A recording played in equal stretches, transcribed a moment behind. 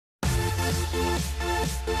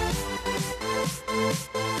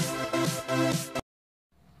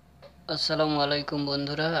আসসালামু আলাইকুম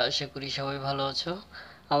বন্ধুরা, আশা করি সবাই ভালো আছো।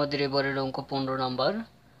 আমাদের এবারের অঙ্ক 15 নাম্বার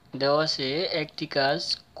দেওয়া আছে। একটি কাজ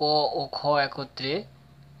ক ও খ একত্রে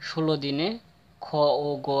 16 দিনে, খ ও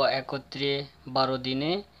গ একত্রে 12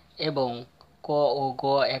 দিনে এবং ক ও গ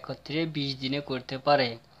একত্রে 20 দিনে করতে পারে।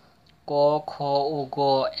 ক, খ ও গ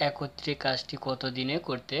একত্রে কাজটি কত দিনে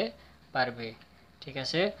করতে পারবে? ঠিক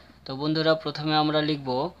আছে, তো বন্ধুরা প্রথমে আমরা লিখব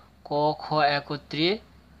ক খ একত্রে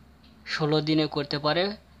 16 দিনে করতে পারে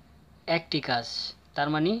একটি কাজ, তার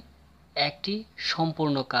মানে একটি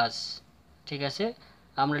সম্পূর্ণ কাজ। ঠিক আছে,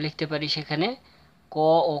 আমরা লিখতে পারি সেখানে ক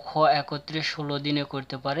ও খ একত্রে 16 দিনে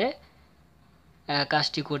করতে পারে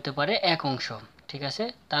কাজটি করতে পারে এক অংশ। ঠিক আছে,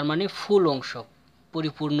 তার মানে ফুল অংশ,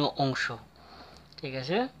 পরিপূর্ণ অংশ। ঠিক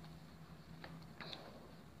আছে,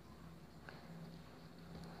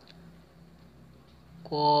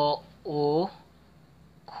 ক ও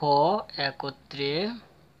খ একত্রে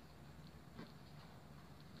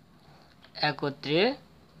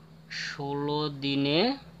 16 দিনে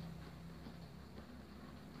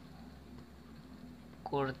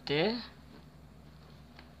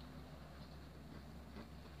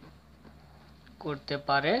করতে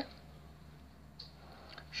পারে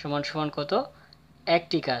সমান সমান কত?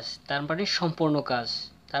 একটি কাজ, তার মানে সম্পূর্ণ কাজ,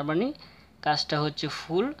 তার মানে কাজটা হচ্ছে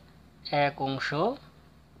ফুল এক অংশ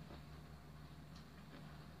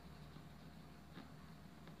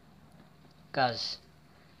কাজ।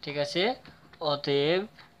 ঠিক আছে, অতএব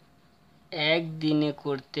একদিনে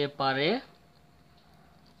করতে পারে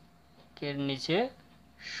এর নিচে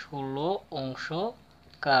 16 অংশ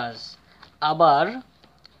কাজ। আবার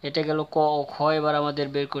এটা গেল ক ও খ, এবার আমাদের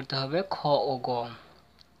বের করতে হবে খ ও গ।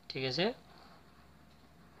 ঠিক আছে,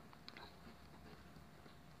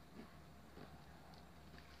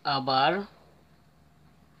 আবার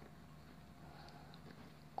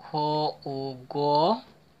খ ও গ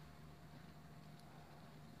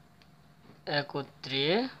একত্রে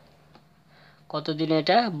কত দিনে?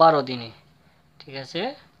 এটা 12 দিনে। ঠিক আছে,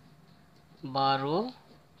 12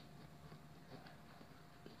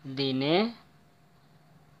 দিনে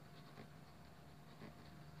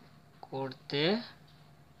করতে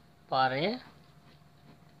পারে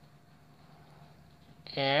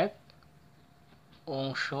এক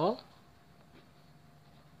অংশ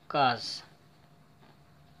কাজ।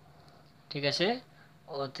 ঠিক আছে,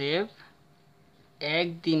 অতএব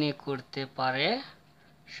একদিনে করতে পারে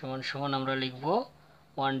সমান সমান আমরা লিখব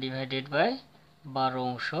 1/12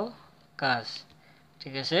 অংশ কাজ।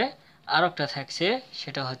 ঠিক আছে, আর একটা থাকছে,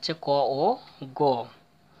 সেটা হচ্ছে ক ও গ।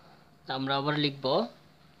 আমরা আবার লিখব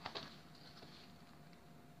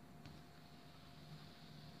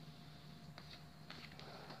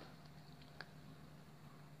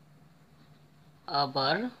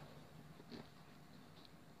আবার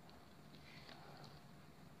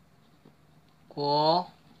ক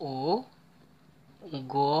ও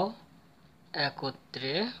গ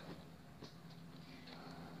একত্রে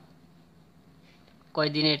কয়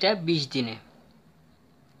দিনে? এটা 20 দিনে।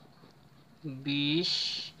 20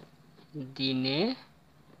 দিনে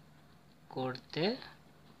করতে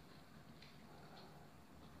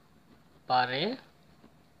পারে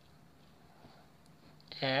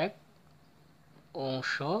এক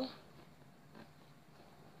অংশ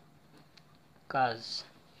কাজ।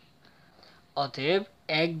 অতএব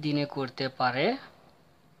একদিনে করতে পারে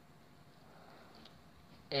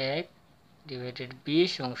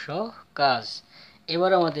 1/20 অংশ কাজ।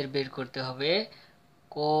 এবার আমাদের বের করতে হবে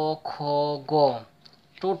ক খ গ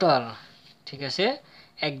টোটাল। ঠিক আছে,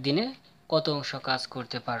 একদিনে কত অংশ কাজ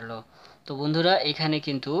করতে পারলো। তো বন্ধুরা এখানে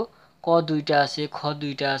কিন্তু ক দুইটা আছে, খ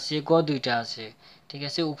দুইটা আছে, গ দুইটা আছে। ঠিক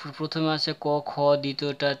আছে, উপর প্রথমে আছে ক খ,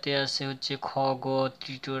 দ্বিতীয়টাতে আছে হচ্ছে খ গ,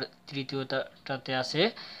 তৃতীয়টাতে আছে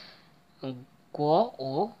ক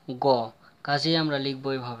ও গ। কাজেই আমরা লিখব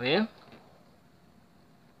এভাবে,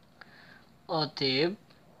 অতএব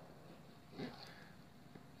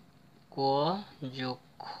ক যোগ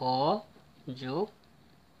খ যোগ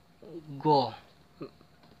গ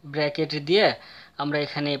ব্র্যাকেট দিয়ে আমরা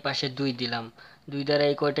এখানে এই পাশে 2 দিলাম। 2 দ্বারা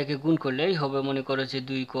এই কয়টাকে গুণ করলেই হবে, মনে করো যে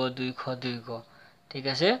 2 ক 2 খ 2 গ। ঠিক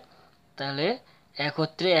আছে, তাহলে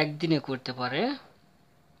একত্রে একদিনে করতে পারে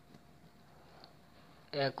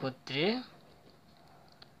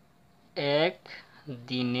এক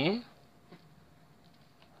দিনে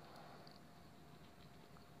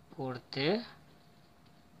করতে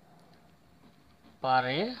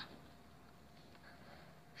পারে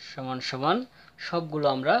সমান সমান সবগুলো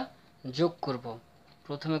আমরা যোগ করব।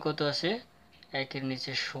 প্রথমে কত আছে? 1 এর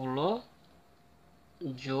নিচে 16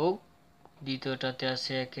 যোগ দ্বিতীয়টাতে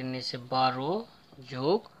আছে 1 এর নিচে 12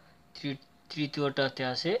 যোগ তৃতীয়টাতে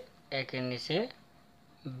আছে 1-এর নিচে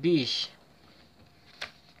 20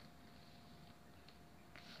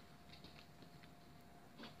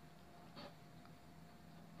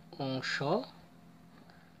 অংশ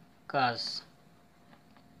কাজ।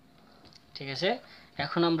 ঠিক আছে,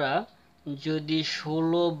 এখন আমরা যদি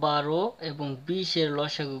 16, 12 এবং 20 এর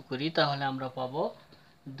লসাগু করি তাহলে আমরা পাবো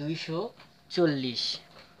 240।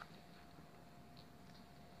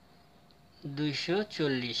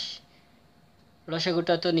 240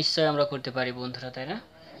 লসাগুটা তো নিশ্চয়ই আমরা করতে পারি বন্ধুরা, তাই না?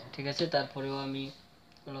 ঠিক আছে, তারপরেও আমি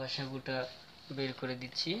লসাগুটা বের করে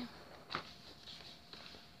দিচ্ছি।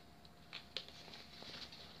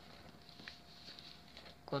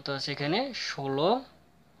 কত আছে এখানে? 16,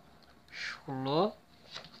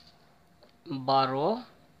 12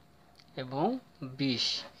 এবং 20।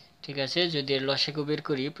 ঠিক আছে, যদি এর লসাগু বের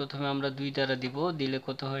করি প্রথমে আমরা 2 দ্বারা দিব, দিলে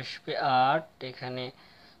কত আসবে? 8, এখানে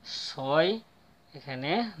 6,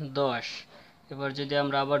 এখানে 10। এবার যদি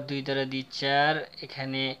আমরা আবার 2 দ্বারা দিই 4,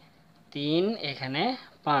 এখানে 3, এখানে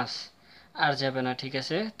 5, আর যাবে না। ঠিক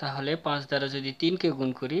আছে, তাহলে 5 দ্বারা যদি 3 কে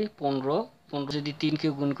গুণ করি 15, 15 যদি 3 কে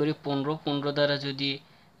গুণ করি 15, 15 দ্বারা যদি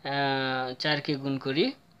 4 কে গুণ করি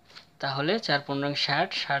তাহলে 4 15 60,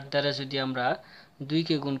 60 দ্বারা যদি আমরা 2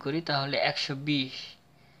 কে গুণ করি তাহলে 120।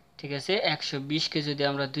 ঠিক আছে, 120 কে যদি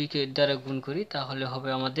আমরা 2 কে দ্বারা গুণ করি তাহলে হবে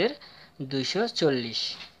আমাদের 240।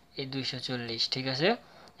 এই 240। ঠিক আছে,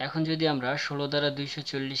 এখন যদি আমরা 16 দ্বারা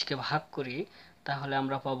 240 কে ভাগ করি তাহলে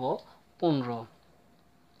আমরা পাবো 15।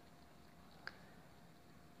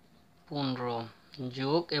 15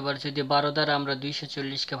 যোগ, এবার যদি 12 দ্বারা আমরা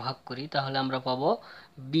 240 কে ভাগ করি তাহলে আমরা পাবো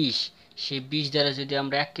 20। সেই 20 দ্বারা যদি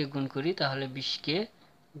আমরা 1 কে গুণ করি তাহলে 20 কে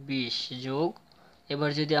 20 যোগ, এবার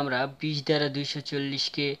যদি আমরা 20 দ্বারা 240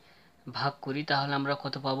 কে ভাগ করি তাহলে আমরা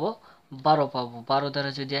কত পাবো? 12 পাবো। 12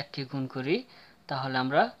 দ্বারা যদি 1 কে গুণ করি তাহলে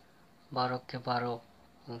আমরা 12 কে 12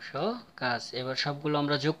 অংশ কাজ। এবার সবগুলো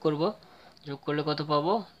আমরা যোগ করব, যোগ করলে কত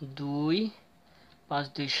পাবো? 2, 5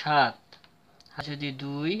 2 7, আর যদি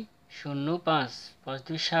 2 0 5, 5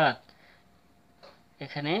 2 7,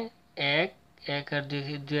 এখানে 1, 1 আর 2,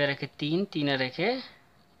 2 আর 1 3, 3 আর 1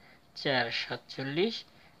 4, 47,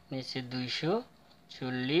 নিচে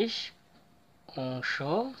 240 অংশ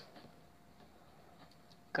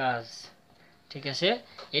কাজ। ঠিক আছে,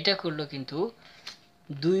 এটা করলো কিন্তু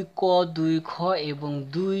 2 ক, 2 খ এবং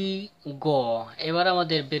 2 গ। এবার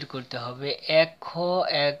আমাদের বের করতে হবে 1 খ,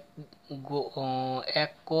 1 গ,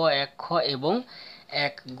 1 ক, 1 খ এবং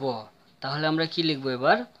 1 গ। তাহলে আমরা কি লিখবো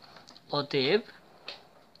এবার? অতএব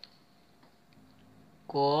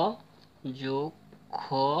ক যোগ খ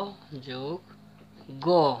যোগ গ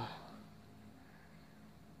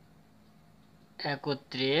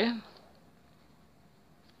একত্রে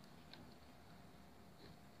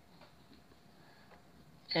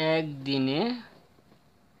একদিনে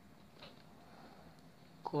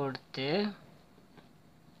করতে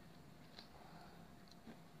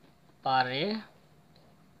পারে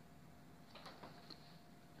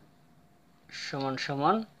সমান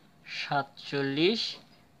সমান 47,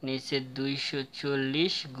 নিচে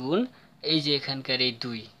 240 গুণ এই যে এখানকার এই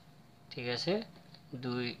 2। ঠিক আছে,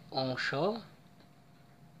 2 অংশ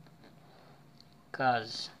কাজ।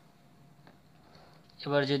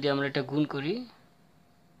 এবার যদি আমরা এটা গুণ করি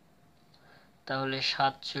তাহলে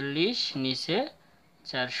 47 নিচে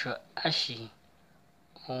 480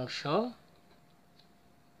 অংশ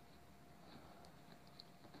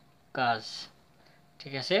কাজ।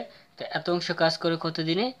 ঠিক আছে, তো এত অংশ কাজ করে কত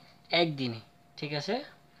দিনে? একদিনে। ঠিক আছে,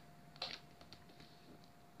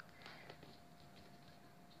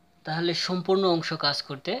 তাহলে সম্পূর্ণ অংশ কাজ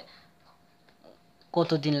করতে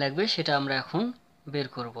কত দিন লাগবে সেটা আমরা এখন বের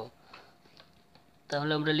করব।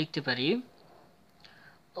 তাহলে আমরা লিখতে পারি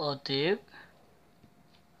অতএব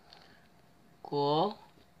ক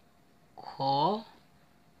খ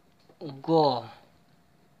গ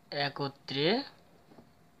একত্রে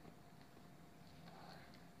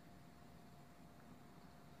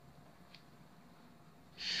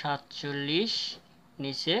সাতচল্লিশ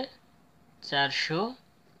নিচে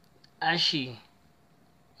 480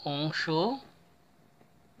 অংশ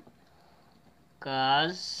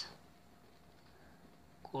কাজ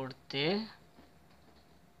করতে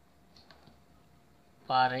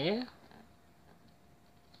পারে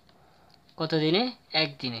কত দিনে?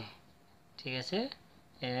 একদিনে। ঠিক আছে,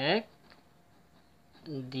 এক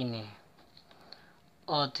দিনে।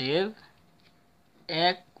 অতএব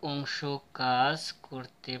এক অংশ কাজ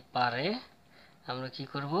করতে পারে, আমরা কি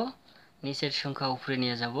করব? নিচের সংখ্যা উপরে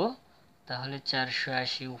নিয়ে যাব, তাহলে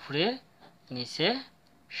 480 উপরে, নিচে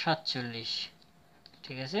 47।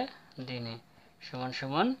 ঠিক আছে, দিনে সমান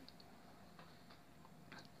সমান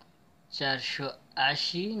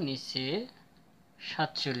 480 নিচে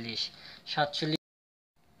 47।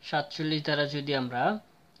 47 দ্বারা যদি আমরা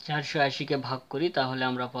 480-কে ভাগ করি তাহলে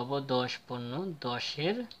আমরা পাবো 10 পূর্ণ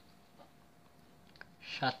 10-এর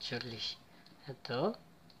 47 এত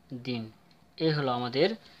দিন। এই হলো আমাদের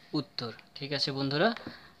উত্তর। ঠিক আছে বন্ধুরা,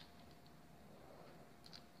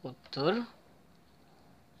 উত্তর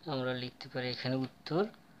আমরা লিখতে পারি এখানে উত্তর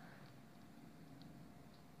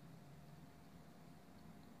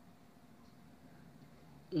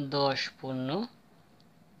 10 পূর্ণ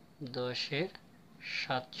 10-এর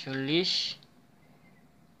 47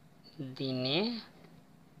 দিনে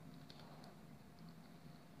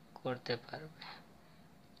করতে পারবে,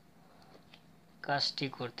 কাজটি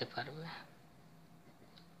করতে পারবে,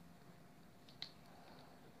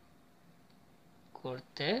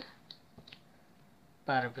 করতে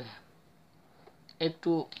পারবে।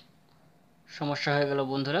 একটু সমস্যা হয়ে গেল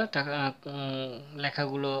বন্ধুরা,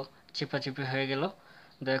 লেখাগুলো চিপাচিপি হয়ে গেল,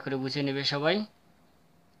 দয়া করে বুঝে নেবে সবাই।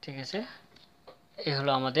 ঠিক আছে, এই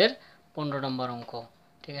হলো আমাদের 15 নম্বর অঙ্ক।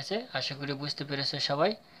 ঠিক আছে, আশা করি বুঝতে পেরেছে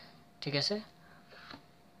সবাই। ঠিক আছে।